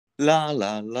La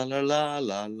la la la la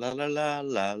la la la la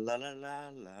la la la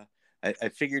la. I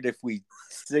figured if we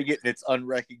sing it and it's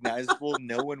unrecognizable,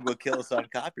 no one will kill us on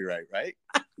copyright, right?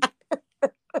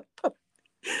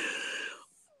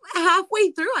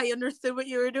 Halfway through, I understood what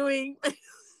you were doing.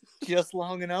 Just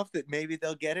long enough that maybe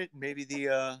they'll get it. Maybe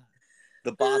the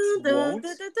bots won't.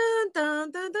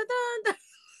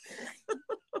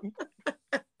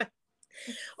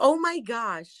 Oh my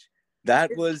gosh.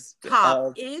 That was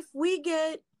Top. If we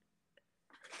get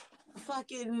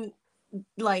fucking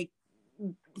like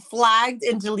flagged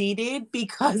and deleted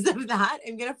because of that,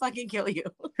 I'm gonna fucking kill you.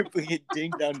 If we get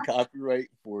dinged on copyright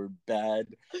for bad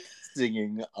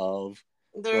singing of,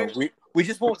 well, we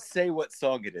just won't say what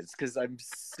song it is because I'm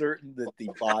certain that the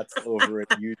bots over at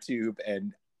YouTube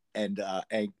and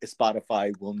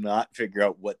Spotify will not figure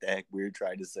out what the heck we were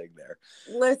trying to sing there.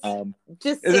 Let's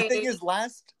just say the thing is,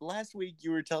 last week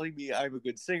you were telling me I'm a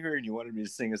good singer and you wanted me to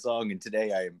sing a song, and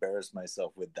today I embarrassed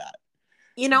myself with that.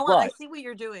 You know what? I see what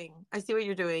you're doing.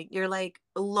 You're like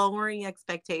lowering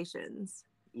expectations.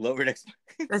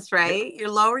 That's right. You're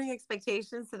lowering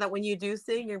expectations so that when you do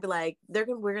sing, you'll be like,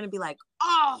 we're gonna be like,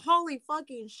 oh, holy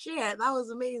fucking shit, that was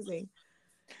amazing.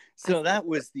 So that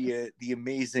was the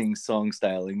amazing song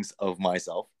stylings of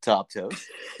myself, Top Toast,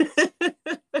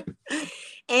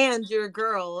 and your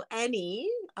girl Annie,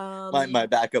 my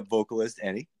backup vocalist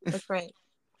Annie. That's right.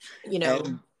 You know,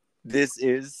 and this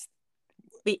is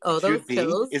the Oh Those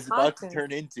Toes is about to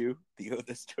turn into the Oh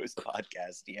Those Toes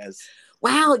podcast. Yes.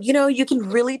 Wow, you can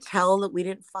really tell that we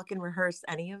didn't fucking rehearse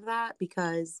any of that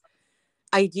because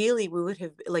ideally we would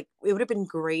have it would have been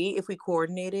great if we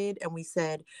coordinated and we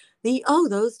said the Oh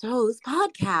Those Toes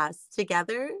podcast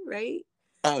together, right?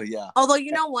 Oh yeah. Although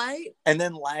you know what? And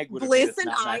then lag would have Bliss and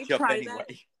I tried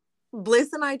anyway.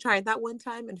 Bliss and I tried that one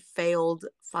time and failed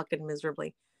fucking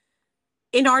miserably.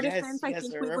 In our defense, I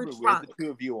think we were drunk. We had the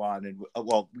two of you on, and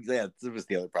that was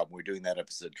the other problem. We were doing that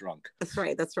episode drunk. That's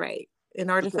right. In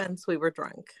our defense, we were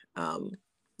drunk.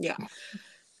 Yeah.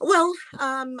 Well,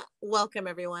 welcome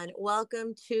everyone.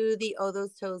 Welcome to the Oh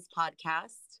Those Toes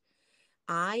podcast.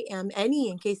 I am Annie,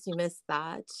 in case you missed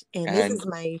that, and this is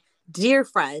my dear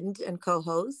friend and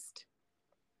co-host.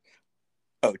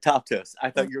 Oh, Top Toast. I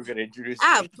thought you were going to introduce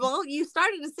me. Well, you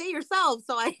started to say yourself,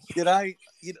 so I... Did I?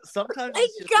 Sometimes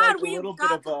it's just God, like a little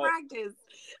bit of practice.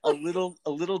 a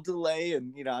little delay,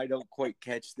 and I don't quite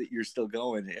catch that you're still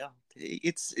going. Yeah,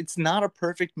 it's not a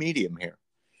perfect medium here.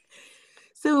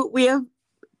 So we have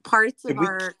parts of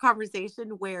our conversation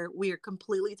where we are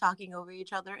completely talking over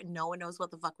each other and no one knows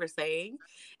what the fuck we're saying,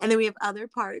 and then we have other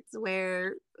parts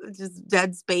where just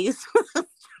dead space,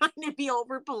 trying to be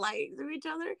over polite to each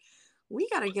other. We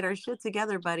got to get our shit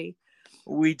together, buddy.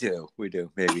 We do.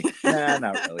 Maybe. Nah,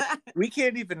 not really. We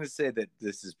can't even say that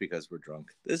this is because we're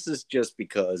drunk. This is just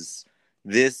because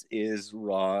this is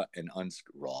raw and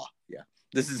raw. Yeah.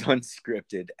 This is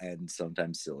unscripted and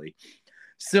sometimes silly.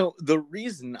 So the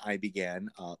reason I began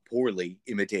poorly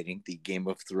imitating the Game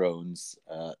of Thrones /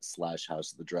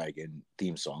 House of the Dragon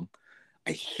theme song,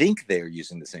 I think they're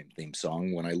using the same theme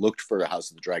song. When I looked for a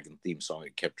House of the Dragon theme song,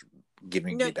 it kept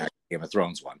giving me back Game of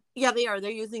Thrones one. Yeah, they are.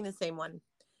 They're using the same one.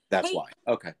 That's why.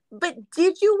 Okay. But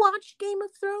did you watch Game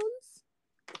of Thrones?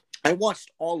 I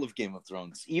watched all of Game of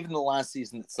Thrones, even the last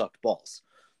season that sucked balls.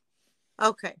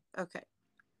 Okay.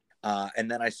 And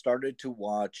then I started to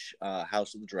watch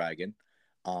House of the Dragon.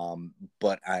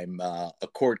 But I'm a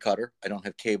cord cutter. I don't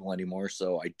have cable anymore,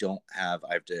 so I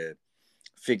have to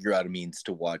figure out a means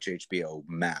to watch HBO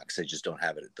Max. I just don't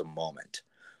have it at the moment.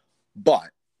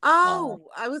 But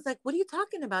I was like, what are you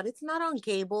talking about? It's not on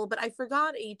cable, but I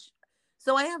forgot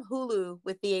so I have Hulu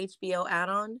with the HBO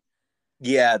add-on.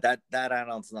 Yeah, that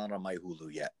add-on's not on my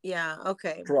Hulu yet. Yeah,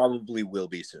 okay. Probably will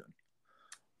be soon.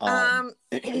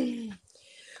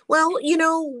 Well,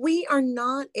 we are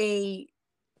not a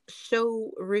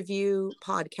show review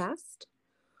podcast.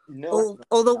 No.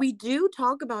 Although we do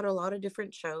talk about a lot of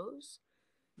different shows.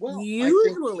 Well,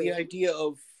 usually I think the idea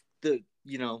of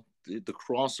the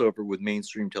crossover with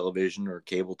mainstream television or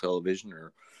cable television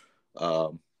or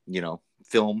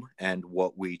film and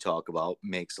what we talk about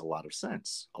makes a lot of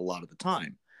sense a lot of the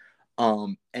time.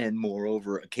 And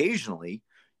moreover, occasionally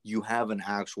you have an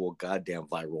actual goddamn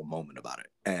viral moment about it.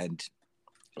 And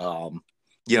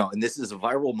and this is a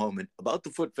viral moment about the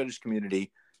foot fetish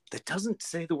community that doesn't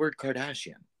say the word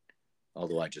Kardashian.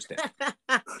 Although I just did.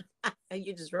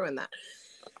 You just ruined that.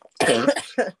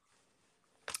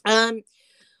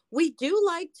 We do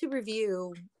like to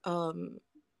review.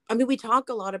 We talk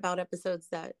a lot about episodes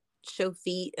that show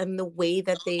feet and the way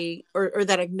that they or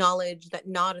that acknowledge that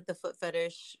not at the foot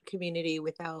fetish community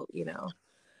without,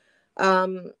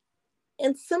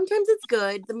 And sometimes it's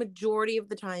good. The majority of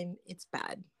the time, it's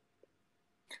bad.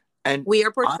 And we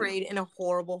are portrayed in a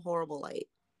horrible, horrible light.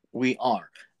 We are.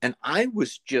 And I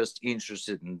was just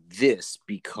interested in this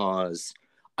because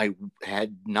I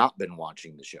had not been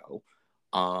watching the show.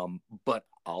 But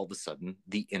all of a sudden,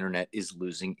 the internet is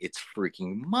losing its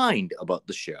freaking mind about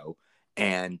the show.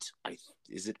 And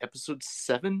is it episode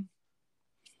 7?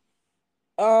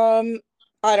 I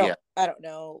don't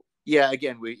know. Yeah,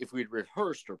 again, if we'd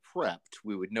rehearsed or prepped,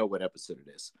 we would know what episode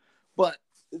it is. But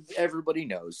everybody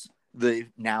knows the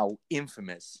now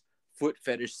infamous foot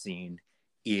fetish scene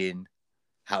in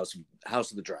House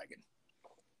of the Dragon.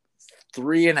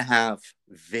 3.5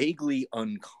 vaguely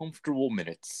uncomfortable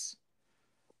minutes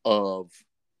of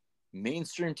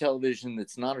mainstream television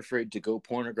that's not afraid to go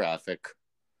pornographic,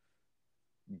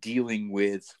 dealing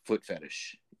with foot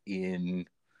fetish in,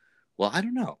 well, I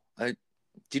don't know.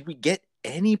 Did we get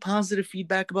any positive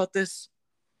feedback about this?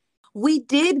 We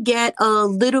did get a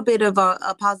little bit of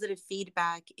a positive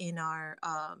feedback in our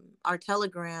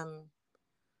Telegram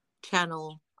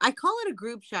channel. I call it a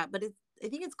group chat, but I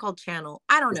think it's called channel.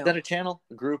 I don't know. Is that a channel?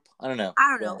 A group? I don't know. I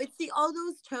don't know. It's the All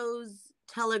Those Toes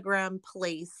Telegram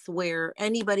place where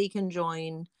anybody can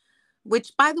join,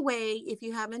 which, by the way, if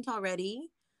you haven't already,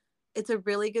 it's a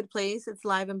really good place. It's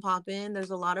live and poppin'. There's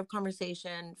a lot of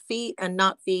conversation, feet and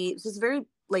not feet. It's just very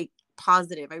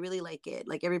positive. I really like it.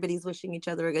 Everybody's wishing each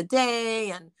other a good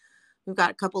day, and we've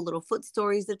got a couple little foot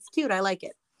stories. It's cute. I like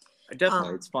it.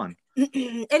 Definitely, it's fun.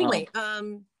 Anyway,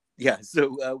 yeah.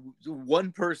 So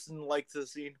one person liked the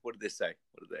scene. What did they say?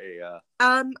 What did they?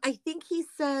 I think he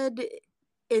said,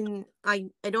 I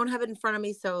don't have it in front of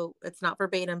me, so it's not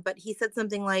verbatim, but he said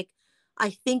something like,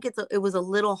 "I think it was a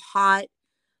little hot,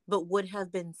 but would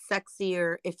have been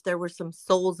sexier if there were some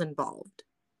souls involved."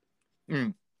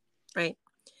 Right.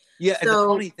 Yeah, and the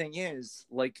funny thing is,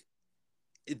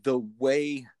 the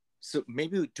way. So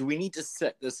maybe do we need to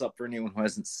set this up for anyone who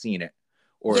hasn't seen it?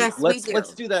 Or yes, we do.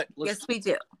 Let's do that. Yes, we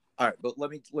do. All right, but let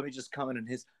me just comment on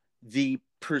the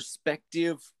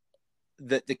perspective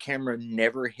that the camera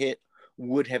never hit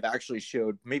would have actually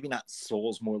showed maybe not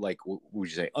soles, more like, what would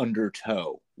you say,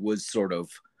 undertow, was sort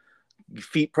of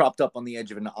feet propped up on the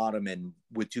edge of an ottoman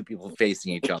with two people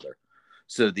facing each other.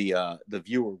 So the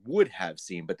viewer would have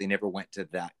seen, but they never went to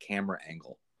that camera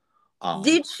angle.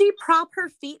 Did she prop her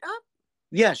feet up?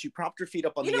 Yeah, she propped her feet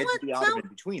up on the edge of the ottoman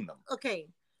between them. Okay.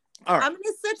 All right. I'm going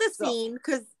to set the scene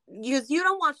because you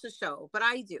don't watch the show, but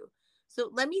I do. So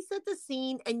let me set the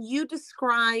scene and you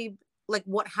describe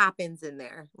what happens in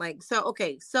there. So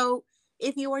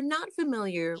if you are not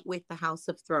familiar with the House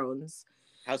of Thrones.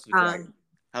 House of Dragon.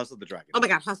 House of the Dragon. Oh my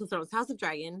God, House of Thrones. House of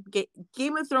Dragon.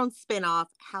 Game of Thrones spinoff,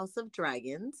 House of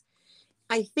Dragons.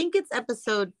 I think it's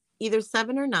episode either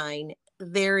 7 or 9.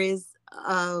 There is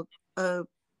a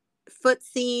foot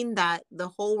scene that the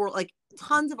whole world,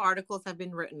 tons of articles have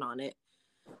been written on it,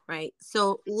 right?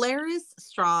 So Larys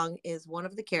Strong is one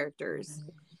of the characters.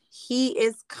 He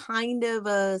is kind of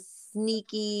a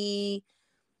sneaky,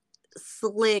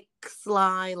 slick,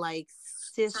 sly,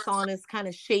 dishonest, kind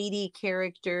of shady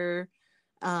character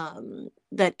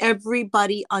that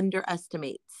everybody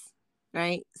underestimates,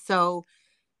 right? So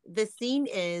the scene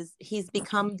is he's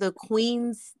become the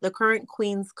current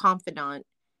queen's confidant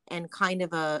and kind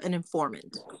of an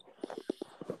informant.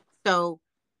 So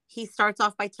he starts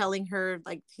off by telling her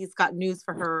he's got news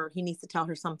for her. He needs to tell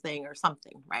her something,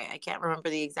 right? I can't remember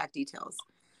the exact details.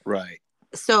 Right.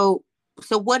 So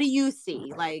what do you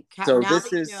see?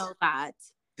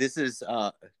 This is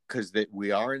because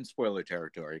we are in spoiler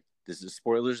territory. This is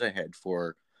spoilers ahead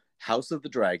for House of the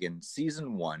Dragon,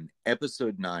 Season 1,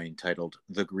 Episode 9, titled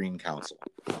The Green Council.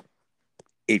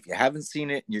 If you haven't seen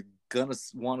it, you're going to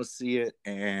want to see it,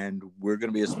 and we're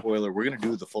going to be a spoiler. We're going to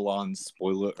do the full-on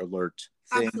spoiler alert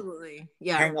thing. Absolutely,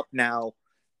 yeah. Hang up now.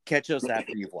 Catch us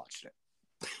after you've watched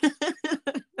it.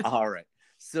 All right.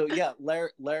 So, yeah,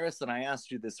 Larys, and I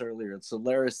asked you this earlier. So,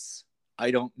 Larys, I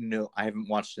don't know. I haven't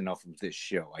watched enough of this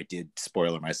show. I did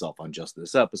spoiler myself on just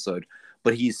this episode,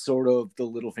 but he's sort of the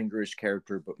Littlefingerish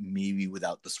character, but maybe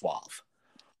without the suave.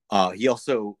 He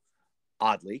also,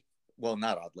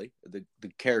 not oddly, the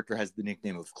character has the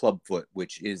nickname of Clubfoot,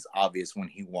 which is obvious when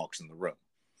he walks in the room.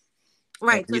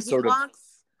 Right. So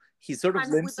he sort of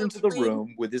limps into the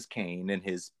room with his cane and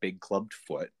his big clubbed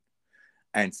foot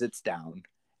and sits down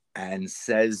and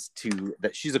says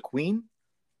that she's a queen.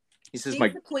 He says, "My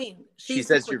queen." She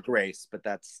says, "Your Grace," but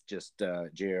that's just No,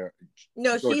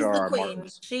 she's the queen.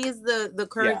 She's the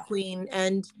current queen,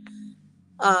 and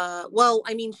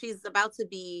she's about to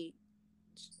be.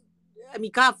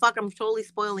 God, fuck, I'm totally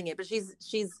spoiling it, but she's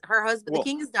her husband. The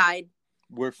king has died.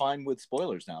 We're fine with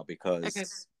spoilers now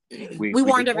because We warned did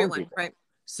warn everyone, people. right?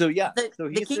 So yeah, so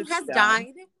The king has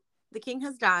died. The king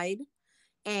has died,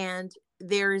 and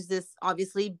there's this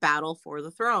obviously battle for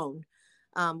the throne.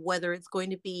 Whether it's going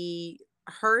to be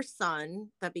her son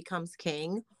that becomes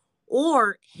king,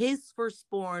 or his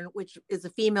firstborn, which is a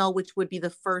female, which would be the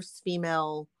first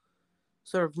female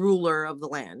sort of ruler of the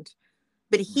land.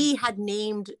 But he had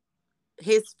named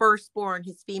his firstborn,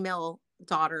 his female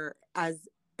daughter, as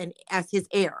his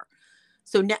heir.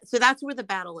 So that's where the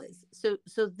battle is. So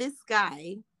this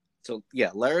guy. So yeah,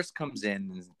 Laris comes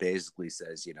in and basically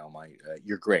says, my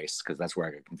your grace, because that's where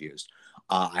I got confused.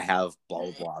 I have blah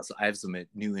blah blah. So I have some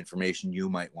new information you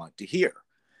might want to hear.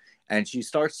 And she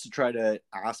starts to try to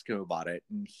ask him about it,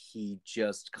 and he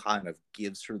just kind of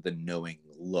gives her the knowing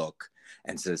look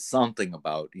and says something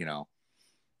about,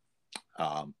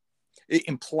 it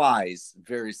implies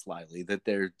very slightly that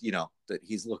that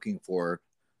he's looking for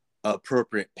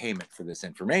appropriate payment for this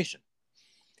information.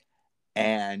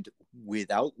 And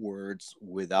without words,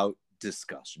 without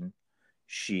discussion,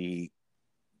 she,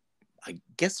 I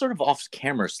guess, sort of off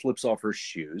camera, slips off her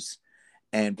shoes.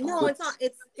 And no, it's not.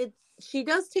 It's she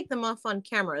does take them off on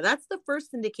camera. That's the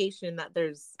first indication that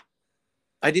there's.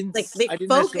 I didn't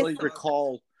necessarily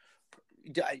recall.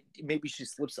 Maybe she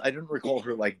slips. I didn't recall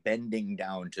her like bending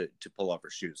down to pull off her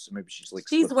shoes. So maybe she's like.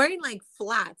 She's wearing like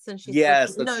flats, and she's.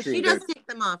 Yes, no, true. She does take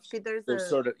them off. There's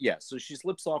sort of So she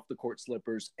slips off the court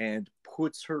slippers and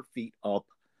puts her feet up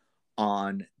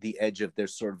on the edge of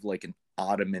there's sort of like an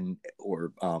ottoman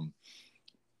or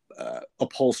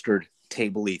upholstered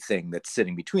table-y thing that's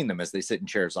sitting between them as they sit in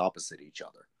chairs opposite each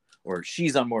other. Or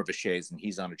she's on more of a chaise and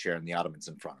he's on a chair and the ottoman's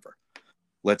in front of her.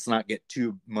 Let's not get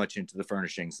too much into the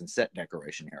furnishings and set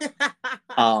decoration here.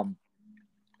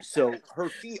 So her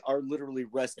feet are literally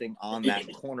resting on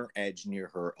that corner edge near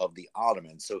her of the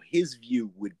ottoman. So his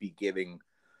view would be giving,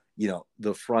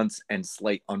 the fronts and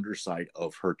slight underside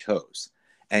of her toes.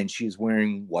 And she's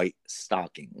wearing white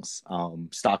stockings.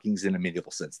 Stockings in a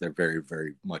medieval sense, they're very,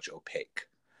 very much opaque.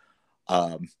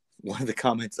 One of the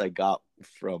comments I got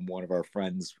from one of our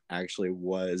friends actually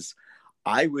was,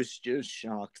 I was just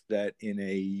shocked that in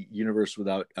a universe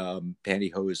without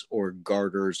pantyhose or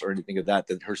garters or anything of that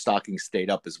her stockings stayed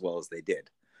up as well as they did.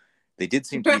 They did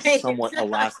seem to be somewhat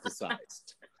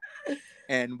elasticized.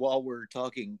 And while we're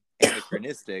talking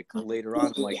anachronistic, later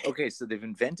on, like, okay, so they've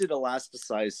invented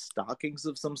elasticized stockings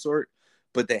of some sort,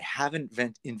 but they haven't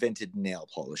invented nail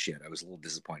polish yet. I was a little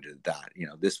disappointed at that.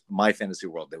 My fantasy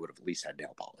world, they would have at least had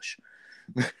nail polish.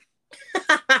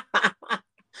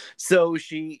 So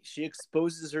she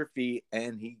exposes her feet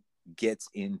and he gets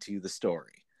into the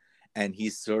story. And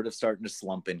he's sort of starting to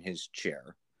slump in his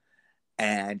chair.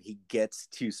 And he gets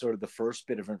to sort of the first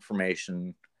bit of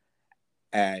information.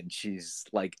 And she's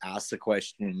like, asks a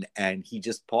question and he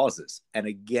just pauses. And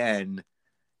again,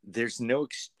 there's no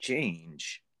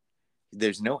exchange.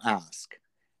 There's no ask.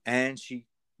 And she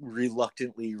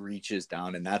reluctantly reaches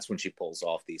down and that's when she pulls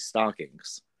off these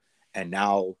stockings. And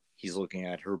now he's looking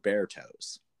at her bare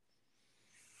toes.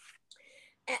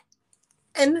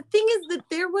 And the thing is that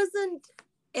there wasn't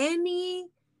any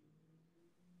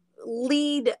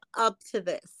lead up to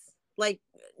this. Like,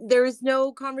 there is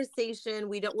no conversation.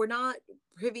 We're not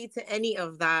privy to any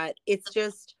of that. It's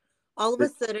just all of a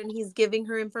sudden he's giving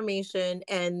her information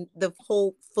and the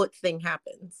whole foot thing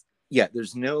happens. Yeah,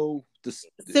 there's no.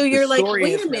 So you're like,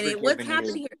 wait a minute, what's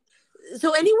happening here?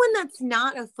 So anyone that's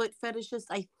not a foot fetishist,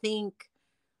 I think,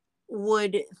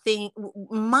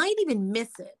 might even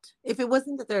miss it if it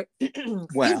wasn't that they're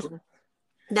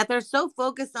that they're so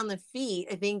focused on the feet.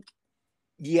 I think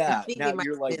now they might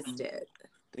you're like, missed it.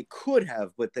 They could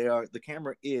have, but the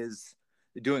camera is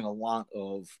doing a lot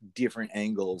of different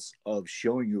angles of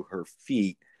showing you her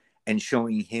feet and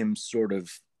showing him sort of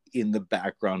in the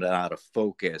background and out of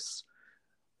focus,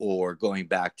 or going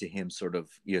back to him sort of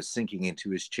sinking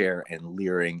into his chair and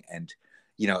leering. And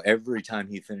every time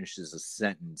he finishes a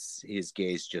sentence, his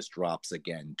gaze just drops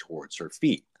again towards her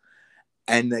feet.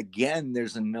 And again,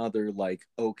 there's another like,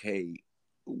 okay,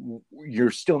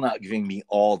 you're still not giving me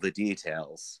all the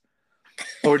details.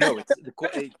 Or no,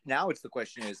 now it's the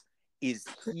question is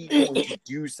he going to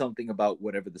do something about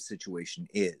whatever the situation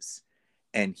is?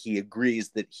 And he agrees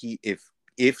that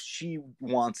if she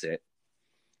wants it,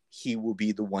 he will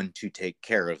be the one to take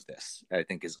care of this, I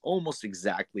think is almost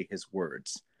exactly his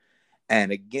words.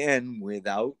 And again,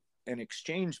 without an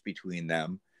exchange between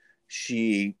them,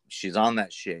 she's on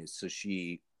that chaise. So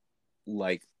she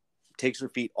like takes her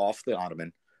feet off the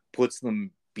ottoman, puts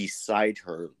them beside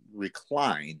her,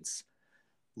 reclines,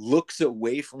 looks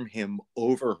away from him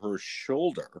over her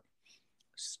shoulder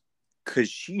because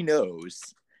she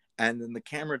knows. And then the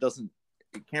camera doesn't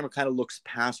camera kind of looks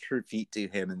past her feet to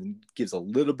him and gives a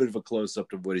little bit of a close up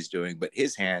to what he's doing, but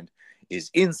his hand is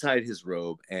inside his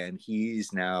robe, and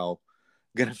he's now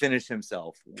gonna finish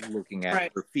himself looking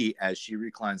at her feet as she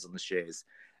reclines on the chaise,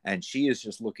 and she is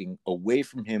just looking away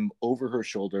from him over her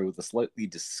shoulder with a slightly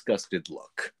disgusted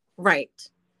look. Right.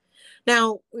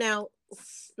 Now,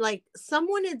 like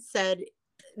someone had said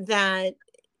that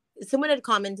someone had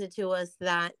commented to us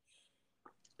that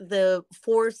the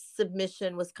forced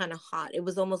submission was kind of hot. It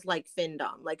was almost like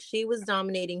Findom. Like she was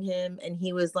dominating him and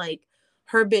he was like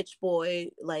her bitch boy,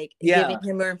 like giving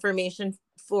him her information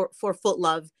for foot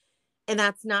love. And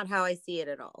that's not how I see it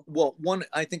at all. Well,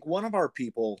 I think one of our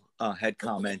people had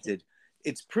commented,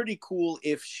 it's pretty cool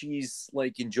if she's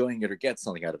like enjoying it or gets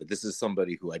something out of it. This is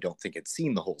somebody who I don't think had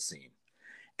seen the whole scene.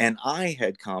 And I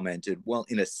had commented, well,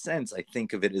 in a sense, I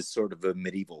think of it as sort of a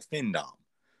medieval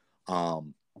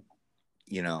Findom.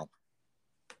 You know,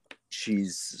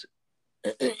 she's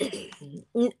and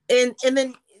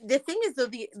then the thing is though,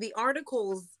 the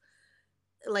articles,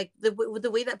 like the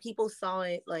way that people saw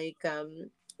it, like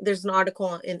there's an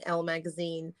article in Elle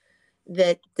magazine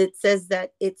that says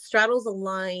that it straddles a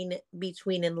line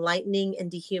between enlightening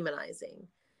and dehumanizing.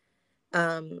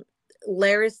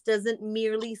 Larys doesn't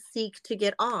merely seek to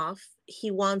get off.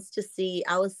 He wants to see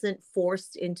Alicent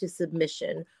forced into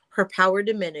submission, her power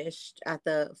diminished at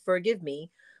the, forgive me,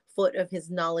 foot of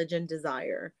his knowledge and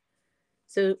desire.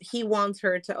 So he wants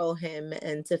her to owe him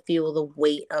and to feel the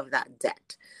weight of that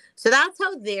debt. So that's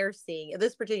how they're seeing it.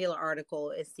 This particular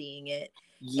article is seeing it.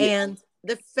 Yeah. And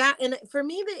the fact, and for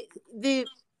me,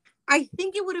 I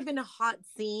think it would have been a hot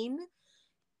scene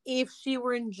if she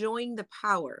were enjoying the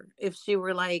power, if she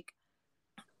were like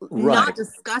not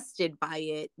disgusted by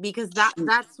it, because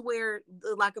that's where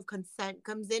the lack of consent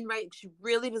comes in, right? She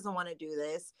really doesn't want to do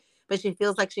this, but she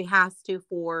feels like she has to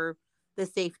for the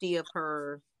safety of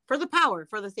her, for the power,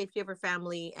 for the safety of her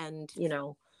family, and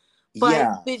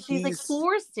but she's like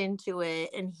forced into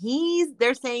it, and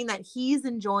they're saying that he's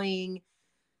enjoying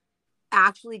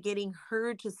actually getting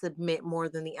her to submit more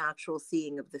than the actual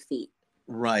seeing of the feet.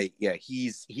 Right. Yeah.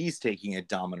 He's taking a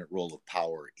dominant role of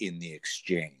power in the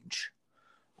exchange.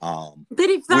 But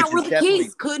if that were the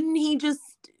case, couldn't he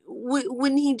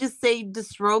wouldn't he just say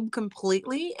disrobe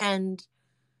completely and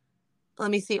let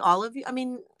me see all of you? I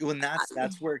mean, when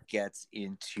that's where it gets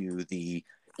into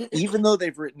even though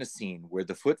they've written a scene where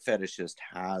the foot fetishist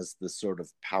has the sort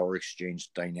of power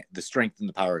exchange the strength in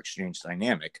the power exchange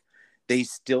dynamic, they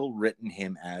still written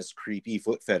him as creepy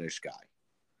foot fetish guy.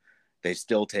 They've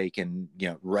still taken,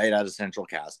 right out of central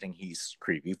casting, he's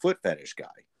creepy foot fetish guy.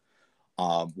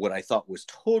 What I thought was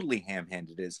totally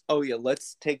ham-handed is,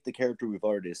 let's take the character we've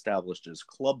already established as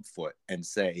Clubfoot and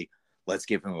say, let's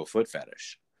give him a foot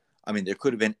fetish. I mean, there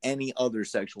could have been any other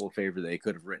sexual favor they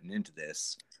could have written into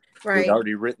this. Right. They'd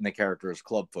already written the character as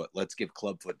Clubfoot. Let's give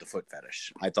Clubfoot the foot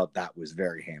fetish. I thought that was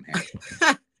very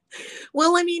ham-handed.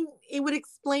 Well, I mean, it would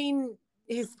explain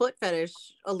his foot fetish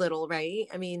a little, right?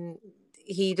 I mean,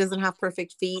 he doesn't have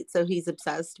perfect feet, so he's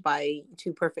obsessed by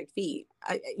 2 perfect feet.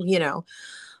 I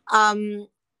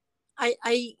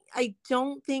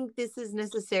don't think this is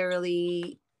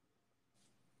necessarily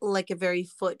like a very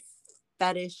foot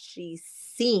fetishy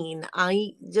scene.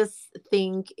 I just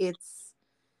think it's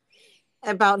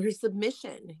about her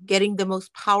submission, getting the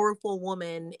most powerful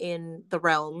woman in the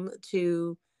realm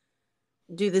to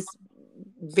do this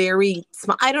very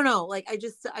small. I don't know. Like, I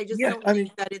just don't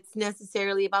think that it's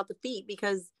necessarily about the feet,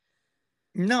 because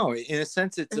no, in a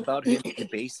sense, it's about him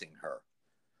debasing her.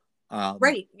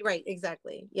 Right,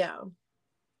 exactly. Yeah.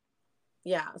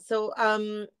 So,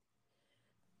 I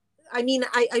mean,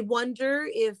 I wonder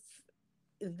if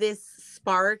this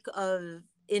spark of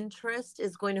interest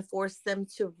is going to force them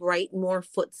to write more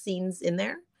foot scenes in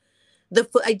there.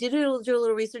 I did do a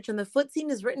little research, and the foot scene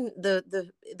is written.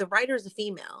 The writer is a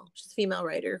female. She's a female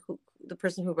writer, the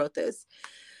person who wrote this.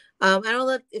 I don't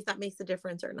know if that makes a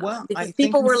difference or not. Well, because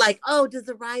people were like, "Oh, does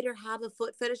the writer have a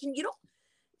foot fetish?" And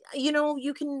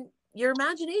you can. Your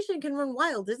imagination can run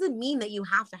wild. Doesn't mean that you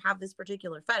have to have this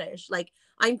particular fetish. Like,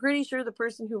 I'm pretty sure the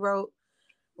person who wrote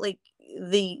like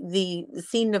the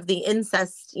scene of the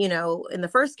incest, in the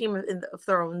first Game of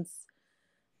Thrones,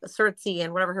 Cersei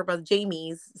and whatever her brother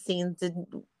Jaime's scenes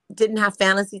didn't have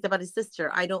fantasies about his sister.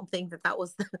 I don't think that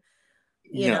was the,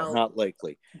 not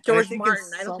likely. George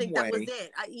Martin. I don't think that was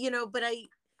it.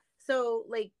 So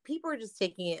like, people are just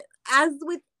taking it, as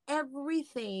with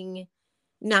everything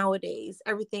nowadays,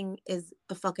 everything is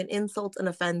a fucking insult, an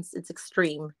offense. It's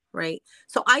extreme, right?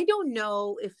 So I don't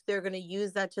know if they're going to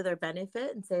use that to their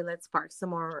benefit and say, let's spark some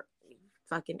more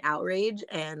fucking outrage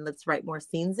and let's write more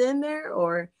scenes in there,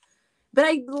 or But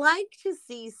I'd like to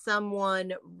see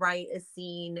someone write a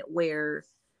scene where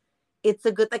it's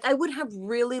a good, like, I would have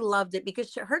really loved it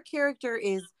because her character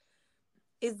is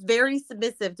very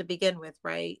submissive to begin with,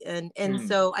 right? And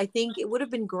so I think it would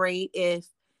have been great if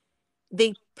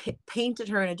they painted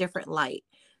her in a different light.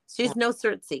 She's no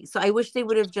Cersei, so I wish they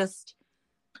would have just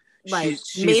like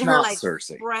She's made her not like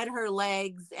Cersei. spread her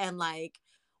legs and like,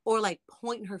 or like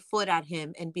point her foot at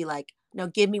him and be like, no,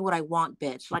 give me what I want,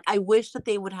 bitch. Like, I wish that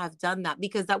they would have done that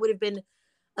because that would have been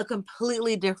a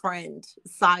completely different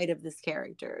side of this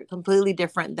character, completely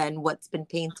different than what's been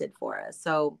painted for us.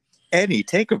 So Annie,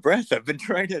 take a breath. I've been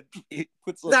trying to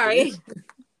put something sorry.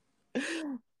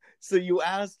 So you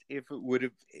asked if it would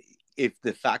have, if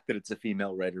the fact that it's a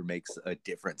female writer makes a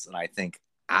difference, and I think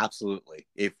absolutely.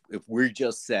 If we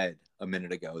just said a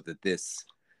minute ago that this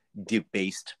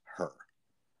debased her,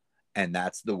 and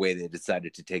that's the way they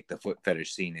decided to take the foot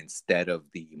fetish scene instead of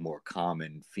the more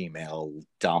common female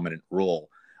dominant role,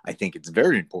 I think it's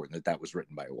very important that that was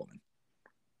written by a woman.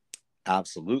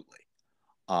 Absolutely.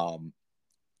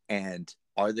 And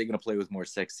are they going to play with more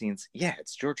sex scenes? Yeah,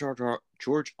 it's George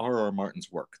R.R. Martin's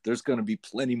work. There's going to be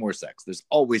plenty more sex. There's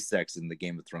always sex in the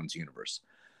Game of Thrones universe.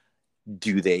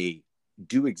 Do they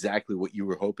do exactly what you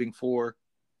were hoping for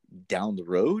down the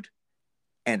road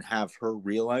and have her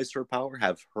realize her power?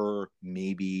 Have her,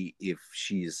 maybe if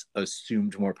she's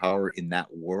assumed more power in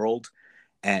that world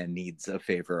and needs a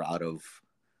favor out of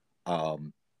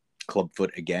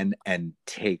Clubfoot again, and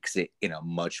takes it in a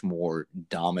much more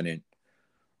dominant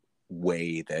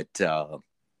way that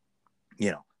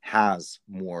has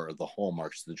more of the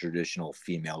hallmarks of the traditional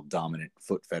female dominant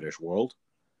foot fetish world.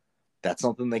 That's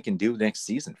something they can do next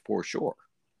season for sure,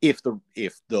 if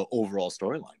the overall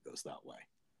storyline goes that way.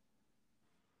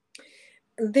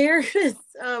 There is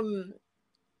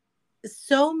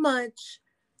so much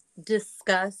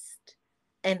disgust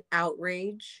and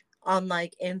outrage on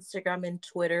like Instagram and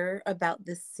Twitter about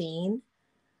this scene.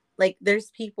 Like, there's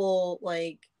people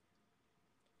like,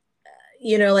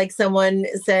 like someone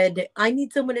said, I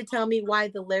need someone to tell me why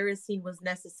the Larys scene was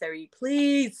necessary.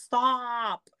 Please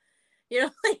stop.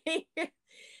 Like,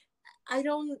 I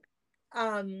don't,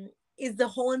 is the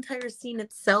whole entire scene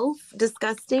itself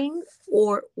disgusting,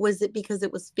 or was it because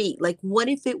it was feet? Like, what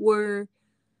if it were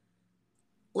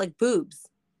like boobs?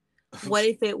 What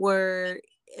if it were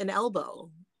an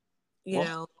elbow?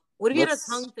 What if he had a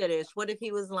tongue fetish? What if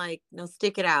he was like, no,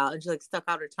 stick it out, and she like stuck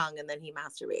out her tongue and then he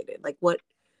masturbated? Like, what?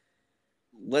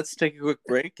 Let's take a quick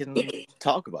break and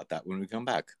talk about that when we come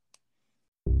back.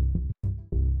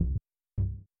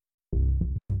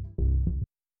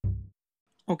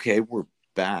 Okay, we're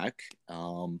back,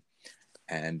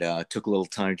 and took a little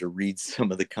time to read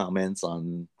some of the comments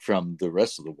from the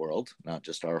rest of the world, not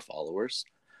just our followers.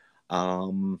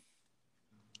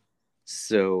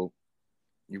 So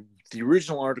the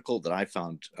original article that I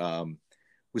found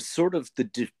was sort of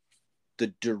the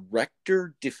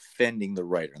director defending the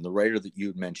writer, and the writer that you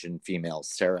had mentioned, female,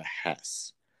 Sarah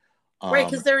Hess. Right,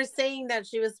 because they were saying that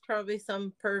she was probably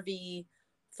some pervy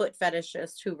foot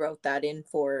fetishist who wrote that in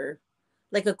for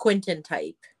like a Quentin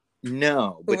type.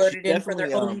 No, but who wrote it in for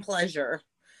their own pleasure.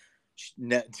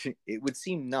 It would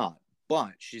seem not,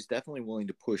 but she's definitely willing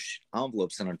to push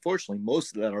envelopes, and unfortunately,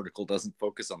 most of that article doesn't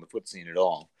focus on the foot scene at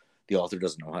all. The author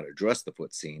doesn't know how to address the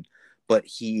foot scene, but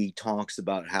he talks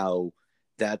about how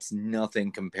that's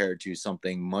nothing compared to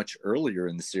something much earlier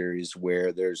in the series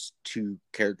where there's two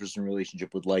characters in a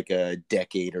relationship with like a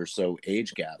decade or so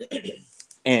age gap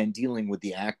and dealing with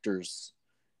the actors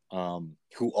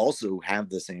who also have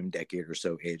the same decade or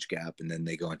so age gap, and then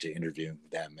they go into interviewing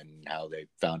them and how they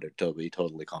found it totally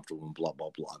comfortable and blah blah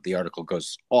blah. The article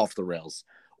goes off the rails,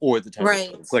 or the title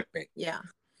right. Clickbait. Yeah.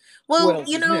 Well,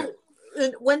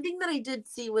 one thing that I did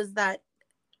see was that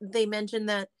they mentioned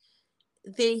that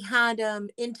they had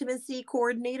intimacy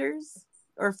coordinators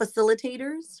or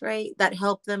facilitators, right, that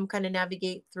help them kind of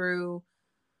navigate through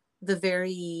the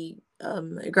very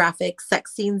graphic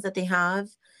sex scenes that they have,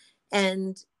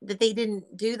 and that they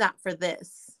didn't do that for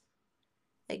this,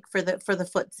 like for the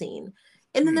foot scene.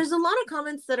 And then there's a lot of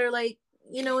comments that are like,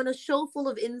 in a show full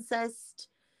of incest,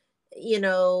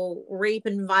 rape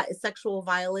and sexual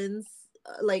violence,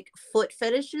 like foot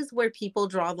fetishes where people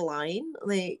draw the line.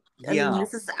 Like, I mean,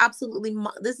 this is absolutely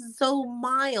this is so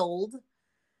mild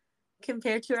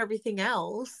compared to everything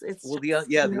else. It's the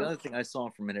other thing I saw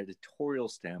from an editorial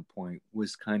standpoint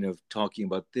was kind of talking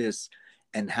about this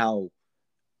and how,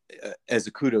 as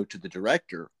a kudo to the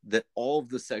director, that all of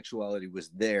the sexuality was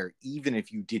there, even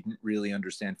if you didn't really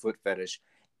understand foot fetish,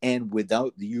 and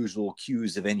without the usual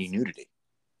cues of any nudity.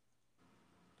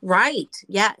 Right.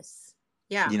 Yes.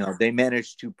 Yeah. They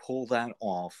managed to pull that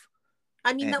off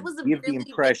I mean, that and was a give the really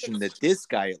impression that this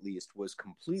guy at least was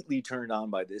completely turned on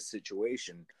by this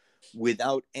situation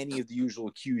without any of the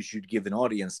usual cues you'd give an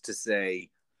audience to say,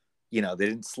 you know,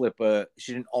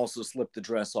 she didn't also slip the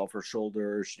dress off her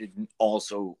shoulder. She didn't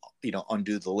also, you know,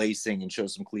 undo the lacing and show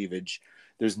some cleavage.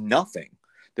 There's nothing.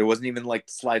 There wasn't even like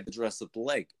slide the dress up the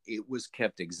leg. It was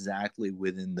kept exactly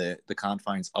within the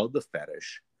confines of the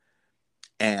fetish.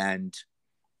 And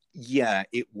yeah,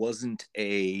 it wasn't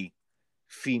a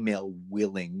female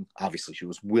willing, obviously she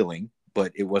was willing,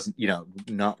 but it wasn't, you know,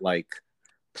 not like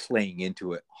playing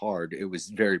into it hard. It was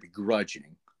very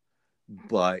begrudging,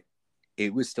 but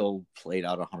it was still played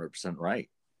out 100% right.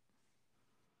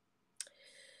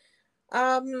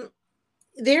 There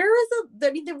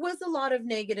was a lot of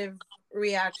negative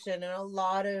reaction and a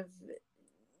lot of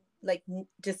like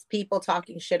just people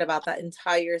talking shit about that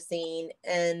entire scene.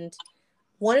 And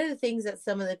one of the things that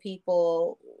some of the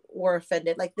people were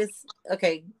offended, like this,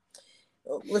 okay,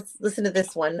 let's listen to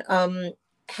this one.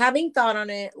 Having thought on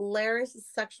it, Laris'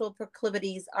 sexual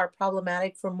proclivities are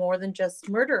problematic for more than just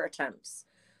murder attempts.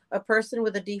 A person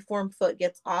with a deformed foot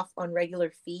gets off on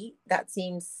regular feet. That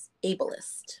seems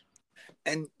ableist.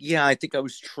 And yeah, I think I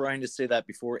was trying to say that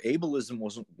before. Ableism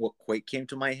wasn't what quite came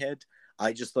to my head.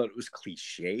 I just thought it was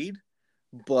cliched.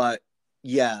 But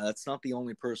yeah, that's not the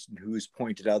only person who's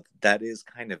pointed out that is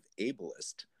kind of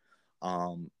ableist.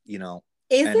 You know,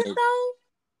 is it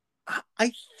though?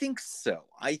 I think so.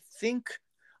 I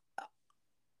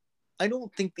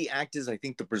don't think the act is. I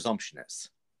think the presumption is.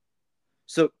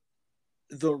 So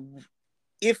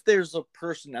if there's a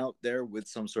person out there with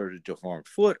some sort of deformed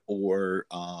foot or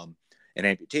an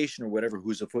amputation or whatever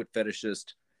who's a foot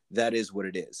fetishist, that is what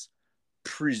it is.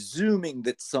 Presuming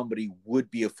that somebody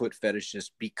would be a foot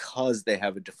fetishist because they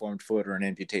have a deformed foot or an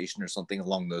amputation or something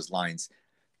along those lines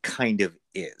kind of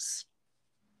is.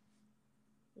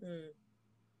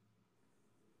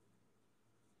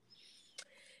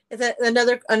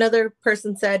 Another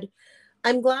person said,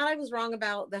 I'm glad I was wrong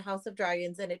about the House of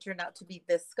Dragons and it turned out to be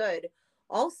this good.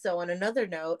 Also, on another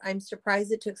note, I'm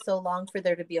surprised it took so long for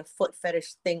there to be a foot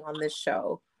fetish thing on this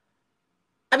show.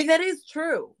 I mean, that is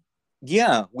true.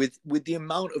 Yeah, with the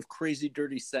amount of crazy,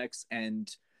 dirty sex and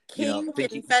kink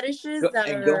and fetishes that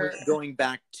are going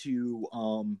back to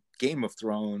Game of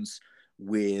Thrones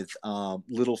with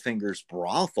Littlefinger's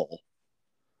brothel.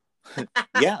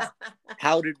 Yeah,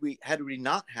 how did we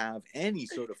not have any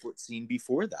sort of foot scene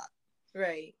before that?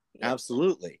 Right. Yeah.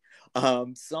 Absolutely.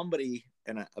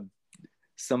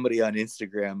 Somebody on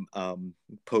Instagram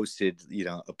posted, you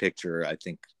know, a picture, I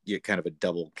think kind of a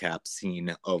double cap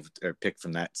scene or pic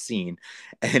from that scene,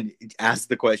 and asked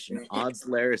the question, odds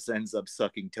Laris ends up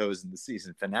sucking toes in the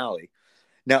season finale.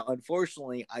 Now,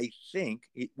 unfortunately, I think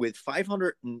with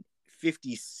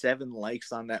 557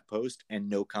 likes on that post and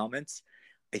no comments,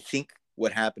 I think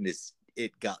what happened is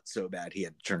it got so bad he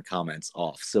had to turn comments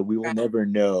off. So we will never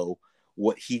know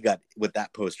what that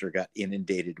poster got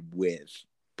inundated with.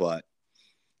 But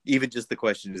even just the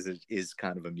question is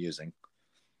kind of amusing.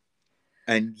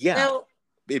 And yeah, now,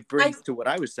 it brings to what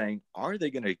I was saying. Are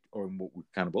they going to, or what we're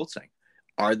kind of both saying,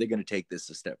 are they going to take this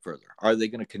a step further? Are they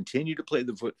going to continue to play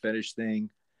the foot fetish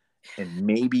thing and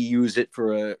maybe use it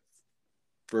for a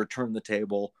turn the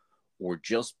table, or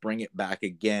just bring it back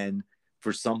again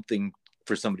for somebody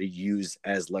to use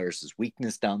as Laris's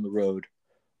weakness down the road?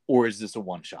 Or is this a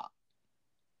one shot?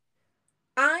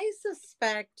 I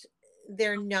suspect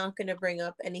they're not going to bring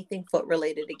up anything foot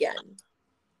related again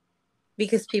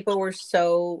because people were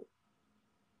so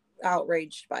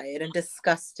outraged by it and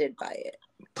disgusted by it.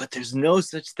 But there's no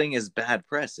such thing as bad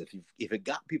press if it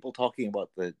got people talking about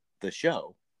the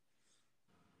show.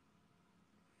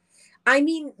 I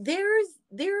mean, do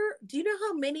you know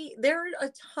how many, there are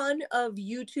a ton of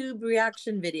YouTube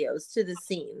reaction videos to the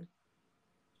scene.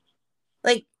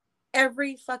 Like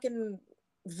every fucking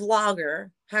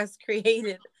vlogger has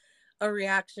created a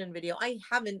reaction video. I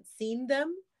haven't seen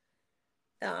them.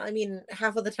 I mean,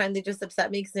 half of the time they just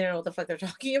upset me because they don't know what the fuck they're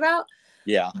talking about.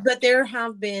 Yeah. But there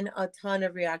have been a ton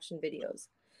of reaction videos.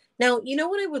 Now, you know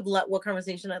what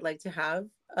conversation I'd like to have?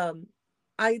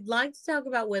 I'd like to talk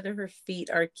about whether her feet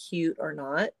are cute or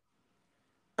not.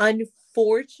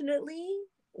 Unfortunately,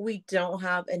 we don't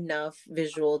have enough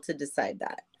visual to decide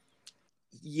that.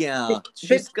 Yeah,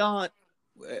 she's got,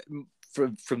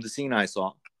 from the scene I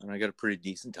saw, and I got a pretty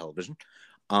decent television,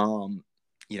 you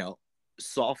know,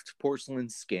 soft porcelain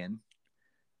skin,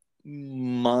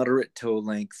 moderate toe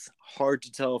length, hard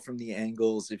to tell from the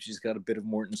angles if she's got a bit of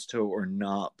Morton's toe or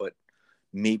not, but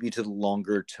maybe to the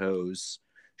longer toes,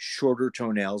 shorter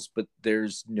toenails, but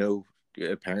there's no,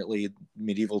 apparently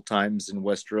medieval times in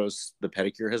Westeros, the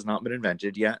pedicure has not been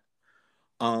invented yet.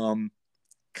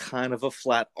 kind of a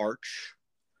flat arch,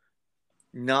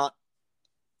 not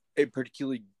a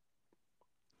particularly,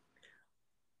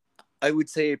 I would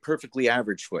say, a perfectly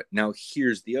average foot. Now,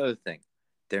 here's the other thing.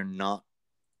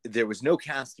 There was no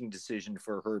casting decision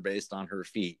for her based on her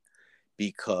feet,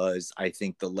 because I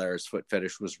think the Laris foot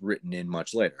fetish was written in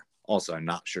much later. Also, I'm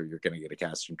not sure you're going to get a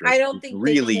casting director. I don't think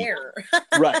really they care.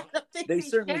 Right. They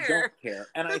certainly don't care.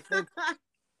 And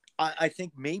I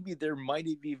think maybe there might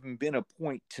have even been a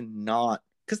point to not,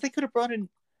 because they could have brought in,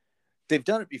 they've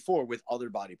done it before with other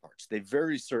body parts. They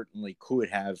very certainly could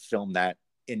have filmed that.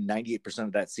 In 98%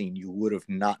 of that scene, you would have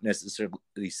not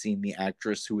necessarily seen the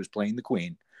actress who was playing the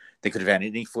queen. They could have had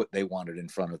any foot they wanted in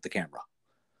front of the camera.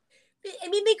 I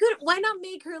mean, they could, why not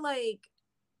make her like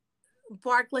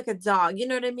bark like a dog? You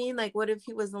know what I mean? Like, what if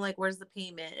he wasn't like, where's the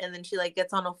payment? And then she like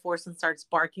gets on a horse and starts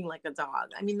barking like a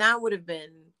dog. I mean, that would have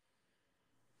been,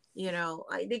 you know,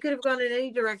 they could have gone in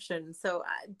any direction. So,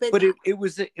 but it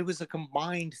was a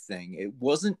combined thing. It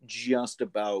wasn't just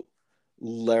about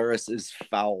Laris is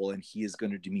foul and he is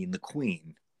going to demean the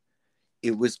queen.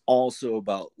 It was also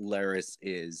about Laris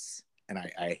is, and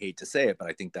I hate to say it, but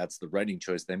I think that's the writing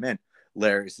choice they meant.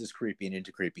 Laris is creepy and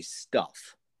into creepy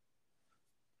stuff.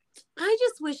 I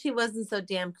just wish he wasn't so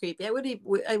damn creepy.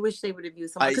 I wish they would have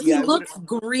used someone, because he looks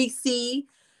greasy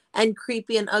and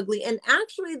creepy and ugly. And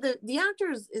actually, the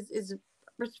actor is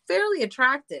fairly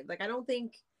attractive. Like, I don't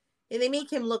think, and they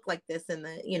make him look like this in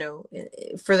the, you know,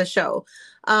 for the show.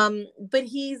 But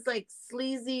he's like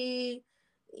sleazy,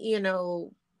 you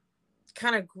know,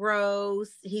 kind of gross.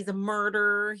 He's a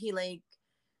murderer. He like,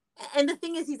 and the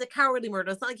thing is, he's a cowardly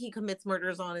murderer. It's not like he commits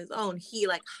murders on his own. He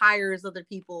like hires other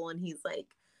people, and he's like,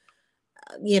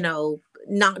 you know,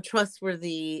 not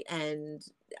trustworthy, and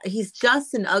he's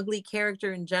just an ugly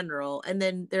character in general. And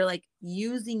then they're like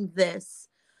using this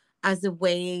as a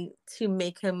way to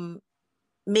make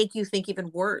you think even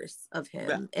worse of him.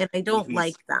 Yeah. And I don't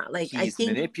like that. Like, he's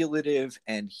manipulative,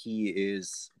 and he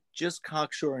is just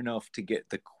cocksure enough to get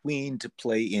the queen to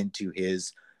play into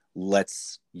his,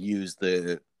 let's use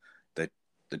the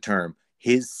term,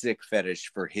 his sick fetish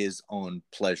for his own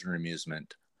pleasure and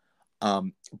amusement.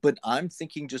 But I'm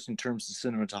thinking just in terms of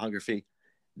cinematography,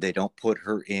 they don't put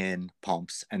her in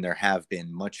pumps, and there have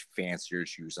been much fancier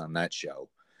shoes on that show.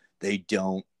 They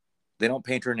don't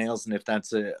paint her nails, and if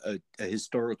that's a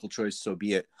historical choice, so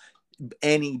be it.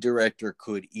 Any director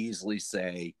could easily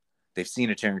say they've seen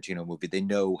a Tarantino movie. They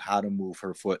know how to move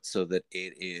her foot so that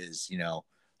it is, you know,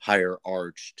 higher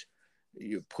arched,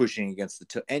 pushing against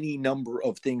any number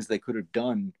of things they could have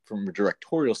done from a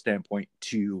directorial standpoint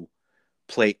to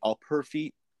play up her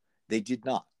feet. They did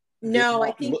not. No,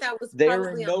 I think that was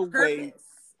probably on purpose.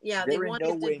 Yeah, they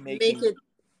wanted to make it.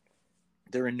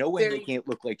 They're in no way making it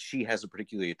look like she has a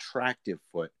particularly attractive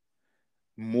foot.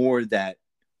 More that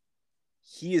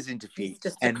he is into feet,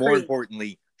 and more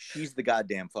importantly, she's the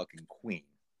goddamn fucking queen.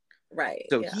 Right.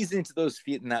 So he's into those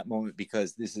feet in that moment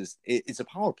because it's a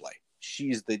power play.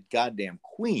 She's the goddamn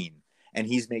queen, and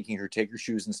he's making her take her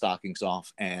shoes and stockings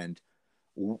off, and,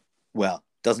 well,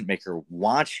 doesn't make her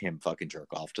watch him fucking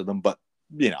jerk off to them, but,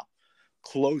 you know,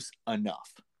 close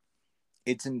enough.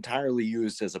 It's entirely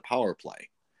used as a power play.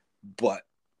 But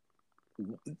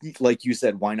like you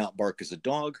said, why not bark as a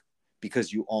dog?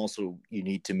 Because you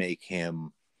need to make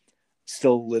him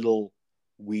still a little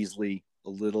Weasley, a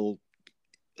little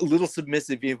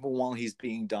submissive even while he's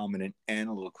being dominant, and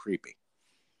a little creepy.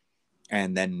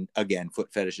 And then again,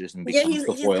 foot fetishism becomes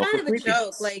the foil for creepiness. He's kind of a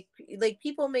joke. Like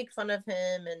people make fun of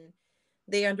him and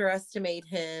they underestimate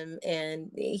him. And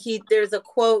there's a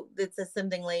quote that says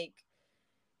something like,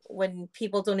 when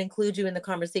people don't include you in the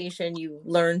conversation, you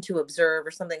learn to observe,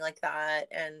 or something like that.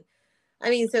 And I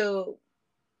mean, so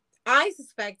I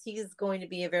suspect he's going to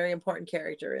be a very important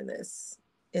character in this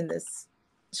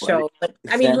show. But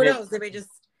I mean, who knows? They may just.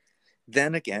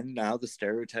 Then again, now the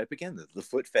stereotype again, the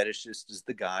foot fetishist is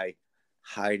the guy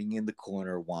hiding in the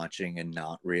corner watching and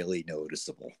not really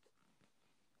noticeable.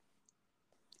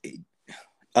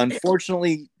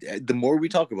 Unfortunately, the more we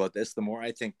talk about this, the more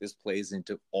I think this plays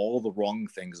into all the wrong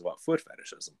things about foot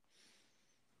fetishism.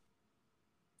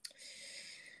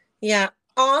 Yeah.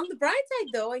 On the bright side,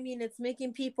 though, I mean, it's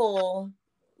making people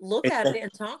look at it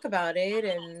and talk about it,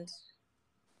 and,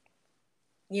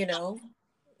 you know,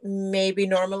 maybe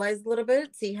normalize a little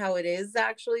bit, see how it is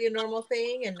actually a normal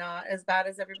thing and not as bad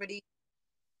as everybody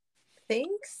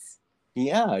thinks.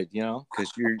 Yeah, you know,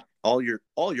 because all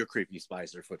your creepy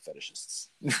spies are foot fetishists.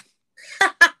 And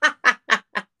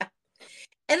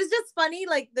it's just funny,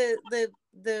 like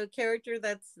the character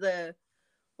that's the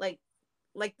like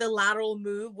like the lateral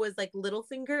move was like little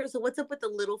finger. So what's up with the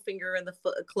little finger and the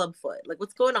club foot? Like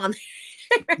what's going on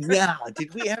there? Yeah,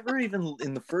 did we ever even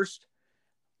in the first?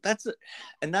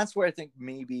 And that's where I think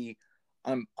maybe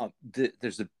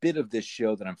there's a bit of this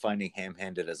show that I'm finding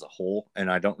ham-handed as a whole,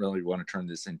 and I don't really want to turn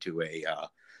this into a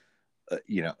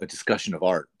discussion of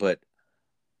art, but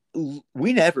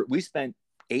we spent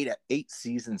eight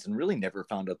seasons and really never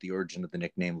found out the origin of the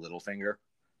nickname Littlefinger,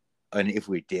 and if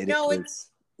we did, No,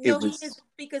 he is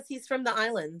because he's from the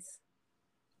islands.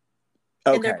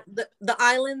 Okay. And the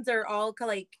islands are all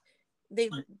like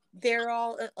they're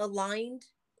all aligned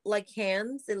like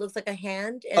hands. It looks like a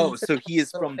hand. And so he is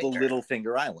from the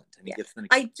Littlefinger Island, and he gets the.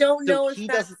 I don't know if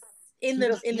that's in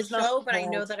the show, but I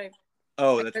know that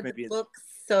that's maybe books.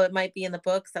 So it might be in the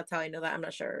books. That's how I know that. I'm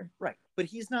not sure. Right, but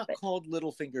he's not called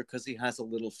Littlefinger because he has a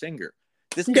little finger.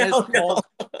 This guy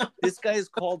is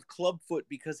called Clubfoot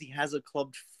because he has a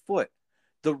clubbed foot.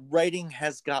 The writing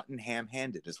has gotten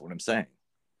ham-handed, is what I'm saying.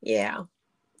 Yeah.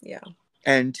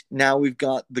 And now we've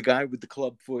got the guy with the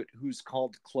clubfoot who's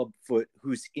called Clubfoot,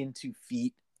 who's into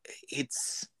feet.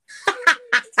 It's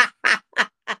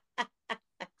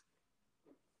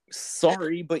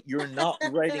sorry, but you're not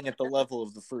writing at the level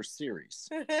of the first series.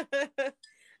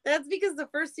 That's because the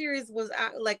first series was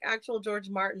like actual George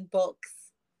Martin books.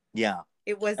 Yeah.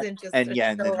 It wasn't just and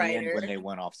then in the end, when they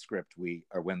went off script,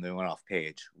 when they went off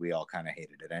page, we all kind of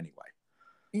hated it anyway.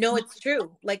 No, it's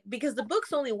true. Like, because the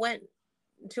books only went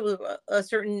to a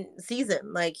certain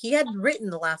season. Like, he hadn't written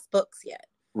the last books yet.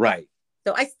 Right.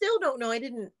 So I still don't know. I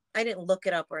didn't look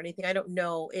it up or anything. I don't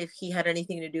know if he had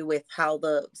anything to do with how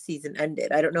the season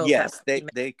ended. I don't know. Yes,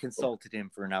 they consulted him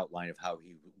for an outline of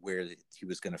where he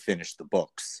was going to finish the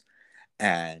books,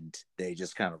 and they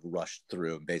just kind of rushed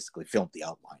through and basically filmed the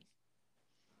outline.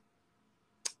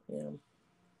 Yeah.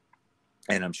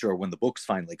 And I'm sure when the books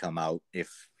finally come out,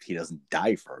 if he doesn't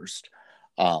die first,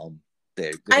 there'll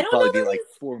probably be like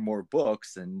 4 more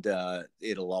books, and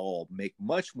it'll all make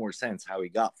much more sense how he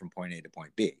got from point A to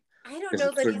point B. I don't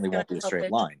know that certainly won't be a straight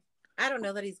line. I don't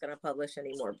know that he's going to publish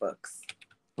any more books.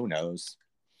 Who knows?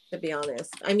 To be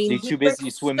honest, I mean, he's too busy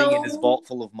swimming in his vault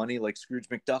full of money like Scrooge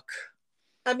McDuck.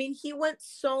 I mean, he went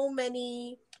so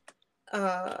many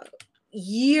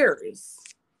years.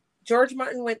 George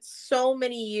Martin went so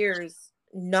many years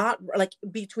not like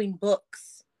between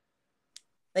books,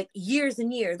 like years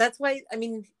and years. That's why, I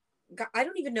mean, I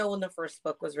don't even know when the first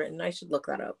book was written. I should look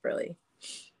that up, really.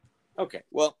 Okay,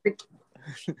 well,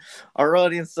 our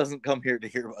audience doesn't come here to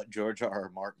hear about George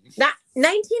R.R. Martin.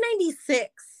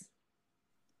 1996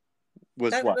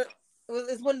 was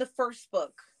when the first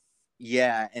book.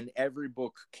 Yeah, and every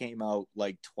book came out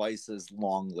like twice as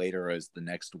long later as the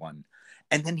next one.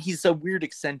 And then he's a weird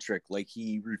eccentric. Like,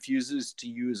 he refuses to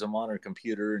use a modern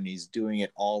computer, and he's doing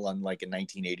it all on like a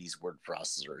 1980s word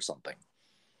processor or something.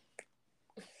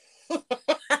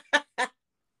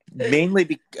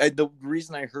 Mainly, the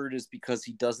reason I heard is because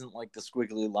he doesn't like the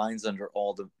squiggly lines under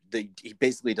all he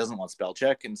basically doesn't want spell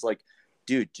check. And it's like,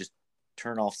 dude, just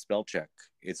turn off spell check.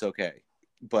 It's okay.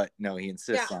 But no, he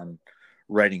insists on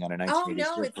writing on a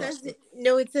 1980s word processor.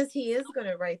 It says he is going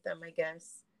to write them, I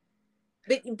guess.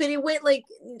 But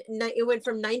it went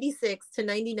from 96 to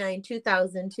 99,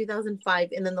 2000, 2005,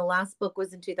 and then the last book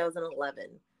was in 2011.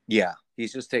 Yeah,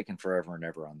 he's just taken forever and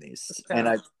ever on these.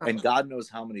 And God knows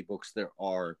how many books there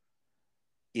are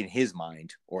in his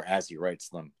mind, or as he writes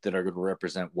them, that are going to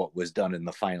represent what was done in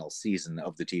the final season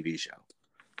of the TV show.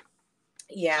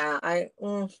 Yeah, I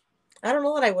don't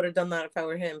know that I would have done that if I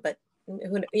were him, but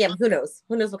who knows?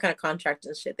 Who knows what kind of contract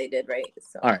and shit they did, right?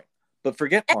 So. All right. But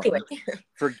forget Martin. Well,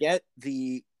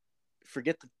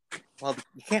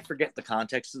 you can't forget the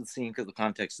context of the scene, because the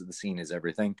context of the scene is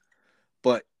everything.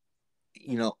 But,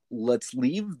 let's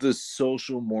leave the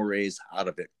social mores out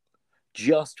of it.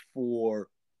 Just for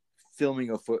filming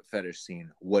a foot fetish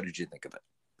scene, what did you think of it?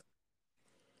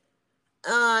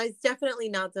 It's definitely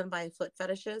not done by a foot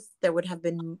fetishist. There would have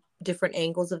been different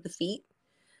angles of the feet.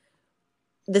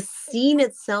 The scene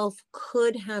itself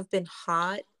could have been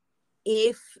hot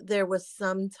if there was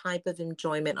some type of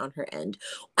enjoyment on her end.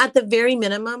 At the very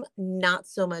minimum, not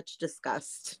so much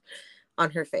disgust on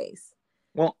her face.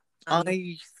 Well,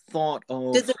 I thought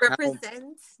of does it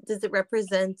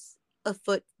represent the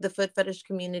foot fetish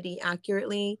community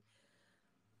accurately?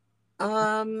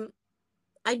 I'm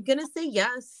gonna say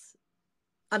yes.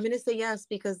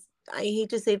 Because I hate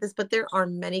to say this, but there are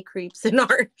many creeps in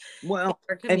our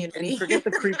community. And forget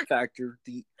the creep factor.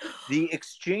 The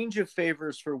exchange of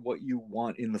favors for what you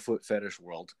want in the foot fetish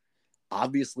world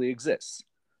obviously exists.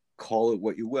 Call it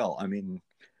what you will. I mean,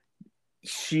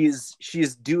 she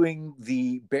is doing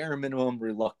the bare minimum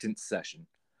reluctant session,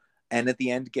 and at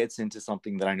the end gets into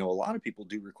something that I know a lot of people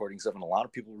do recordings of and a lot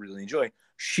of people really enjoy.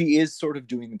 She is sort of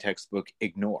doing the textbook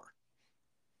ignore.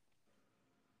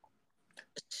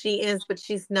 She is, but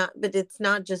she's not. But it's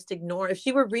not just ignore. If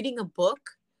she were reading a book,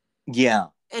 yeah,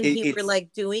 and he were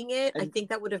like doing it, I think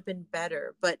that would have been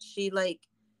better. But she like,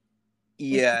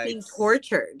 yeah, being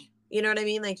tortured. You know what I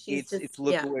mean? Like she's it's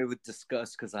look away with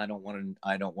disgust because I don't want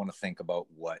to think about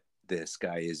what this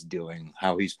guy is doing,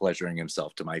 how he's pleasuring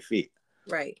himself to my feet.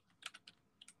 Right.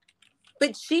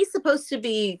 But she's supposed to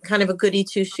be kind of a goody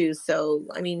two shoes, so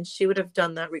I mean, she would have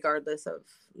done that regardless of,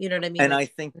 you know what I mean? And I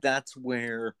think that's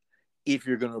where, if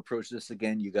you're going to approach this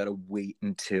again, you got to wait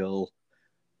until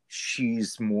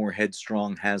she's more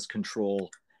headstrong, has control,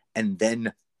 and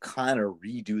then kind of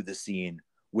redo the scene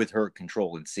with her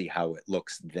control and see how it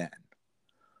looks then.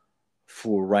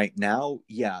 For right now,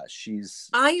 yeah,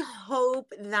 I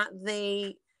hope that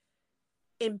they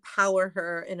empower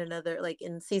her in another, like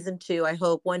in season 2. I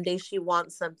hope one day she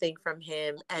wants something from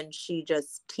him and she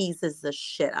just teases the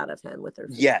shit out of him with her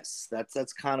feet. Yes,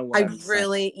 that's kind of what I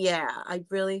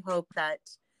really hope that.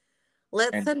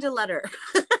 Let's send a letter.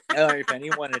 If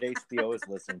anyone at HBO is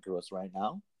listening to us right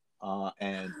now,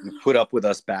 and you put up with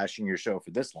us bashing your show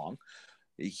for this long,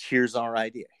 here's our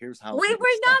idea. Here's how we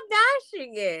were not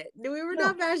bashing it. We were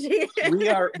not bashing it. we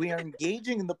are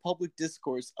engaging in the public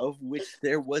discourse, of which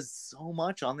there was so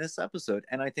much on this episode,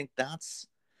 and I think that's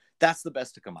the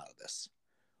best to come out of this.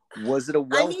 Was it a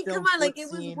well-filmed come on, like it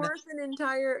was worth an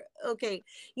entire. Okay,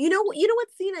 you know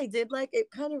what scene I did like? It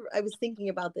kind of. I was thinking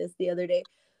about this the other day.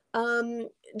 Do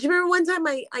you remember one time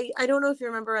I don't know if you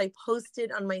remember, I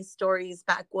posted on my stories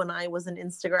back when I was an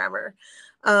Instagrammer.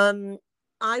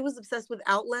 I was obsessed with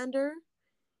Outlander,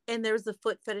 and there's a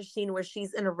foot fetish scene where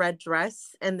she's in a red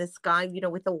dress and this guy, you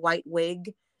know, with a white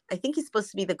wig, I think he's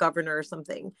supposed to be the governor or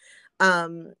something,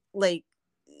 like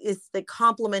is like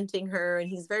complimenting her, and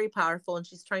he's very powerful, and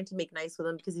she's trying to make nice with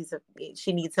him because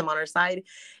she needs him on her side,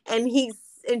 and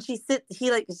she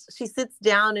sits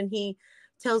down and he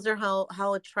tells her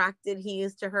how attracted he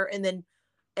is to her, and then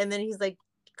he's like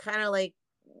kind of like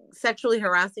sexually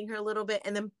harassing her a little bit,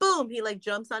 and then boom, he like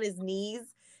jumps on his knees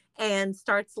and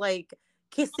starts like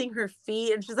kissing her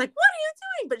feet, and she's like, what are you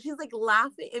doing? But she's like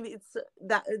laughing. I mean,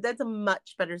 that's a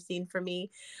much better scene for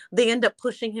me. They end up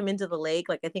pushing him into the lake,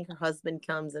 like I think her husband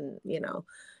comes and, you know,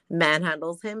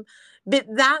 manhandles him, but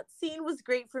that scene was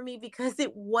great for me because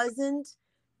it wasn't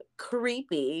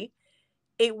creepy,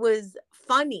 it was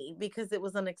funny because it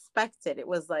was unexpected. It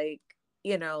was like,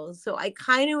 you know, so I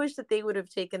kind of wish that they would have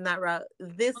taken that route.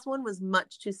 This one was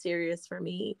much too serious for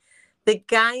me. The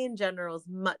guy in general is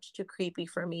much too creepy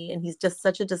for me, and he's just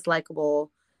such a dislikable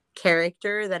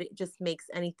character that it just makes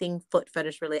anything foot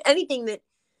fetish related, anything that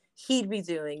he'd be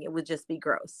doing, it would just be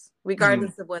gross,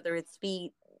 regardless of whether it's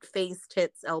feet, face,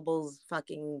 tits, elbows,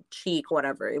 fucking cheek,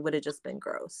 whatever. It would have just been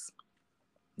gross.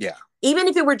 Yeah. Even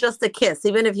if it were just a kiss,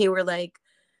 even if he were like,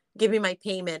 give me my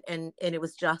payment, and it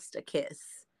was just a kiss.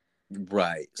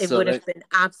 Right. It would have been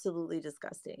absolutely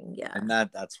disgusting. Yeah. And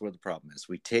that's where the problem is.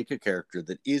 We take a character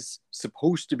that is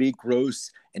supposed to be gross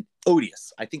and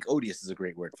odious. I think odious is a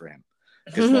great word for him.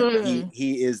 Because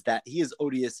he is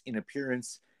odious in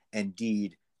appearance and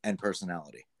deed and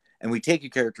personality. And we take a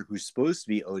character who's supposed to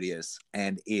be odious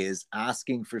and is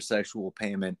asking for sexual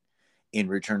payment in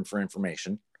return for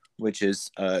information, which is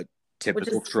a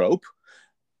typical trope.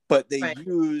 But they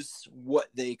use what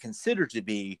they consider to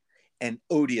be an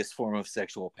odious form of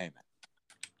sexual payment.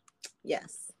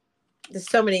 Yes. There's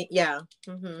so many,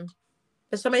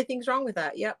 There's so many things wrong with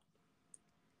that. Yep.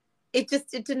 It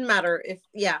didn't matter if,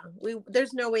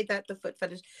 there's no way that the foot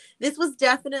fetish, this was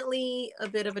definitely a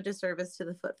bit of a disservice to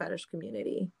the foot fetish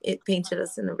community. It painted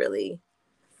us in a really.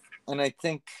 And I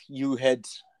think you had,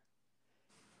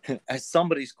 as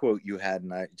somebody's quote you had,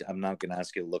 and I'm not going to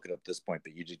ask you to look it up at this point,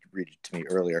 but you did read it to me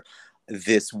earlier.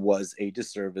 This was a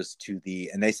disservice to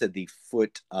and they said the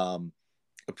foot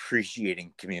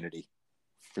appreciating community.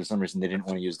 For some reason, they didn't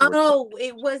want to use the word. Oh,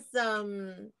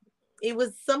 it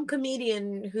was some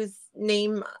comedian whose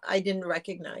name I didn't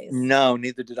recognize. No,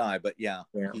 neither did I. But yeah,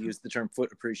 he used the term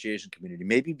foot appreciation community.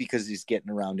 Maybe because he's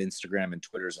getting around Instagram and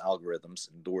Twitter's algorithms,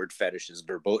 and the word fetish is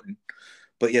verboten.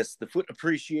 But yes, the foot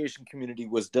appreciation community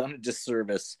was done a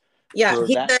disservice for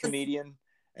that comedian.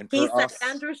 And he said,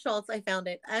 Andrew Schultz, I found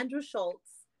it. Andrew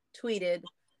Schultz tweeted,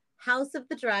 House of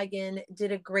the Dragon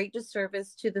did a great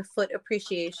disservice to the foot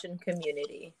appreciation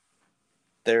community.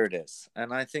 There it is.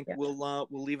 And I think we'll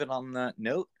leave it on that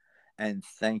note. And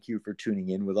thank you for tuning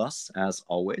in with us, as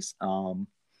always. Hope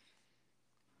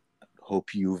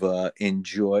you've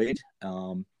enjoyed.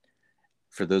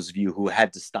 For those of you who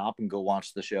had to stop and go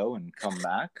watch the show and come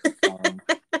back.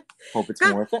 Hope it's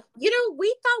worth it. You know,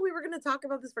 we thought we were going to talk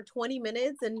about this for 20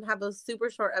 minutes and have a super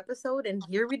short episode, and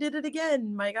here we did it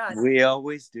again. My God. We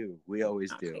always do. We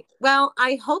always do. Well,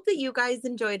 I hope that you guys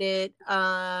enjoyed it.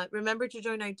 Remember to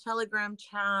join our Telegram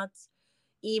chat,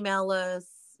 email us,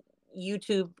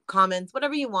 YouTube comments,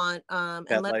 whatever you want. And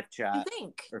let us know what you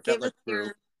think. Give us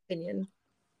your opinion.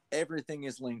 Everything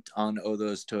is linked on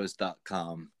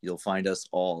ohthosetoes.com. You'll find us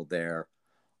all there.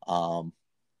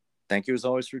 Thank you as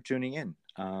always for tuning in.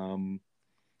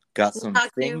 Got some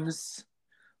things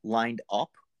lined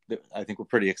up that I think we're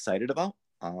pretty excited about.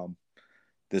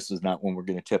 This is not one we're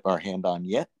going to tip our hand on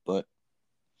yet, but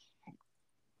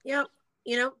yep.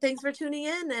 You know, thanks for tuning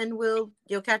in, and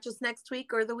you'll catch us next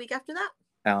week or the week after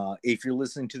that. If you're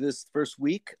listening to this first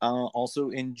week, also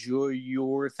enjoy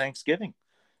your Thanksgiving,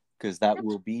 because that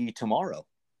will be tomorrow.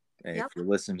 If you're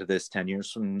listening to this 10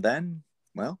 years from then,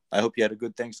 well, I hope you had a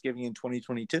good Thanksgiving in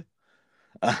 2022.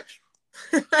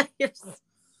 You're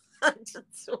such a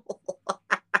tool.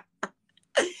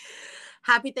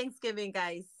 Happy Thanksgiving,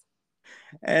 guys.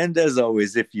 And as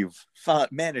always, if you've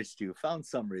managed to found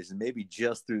some reason, maybe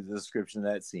just through the description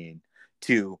of that scene,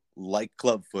 to, like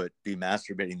Clubfoot, be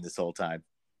masturbating this whole time,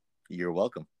 you're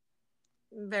welcome.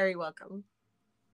 Very welcome.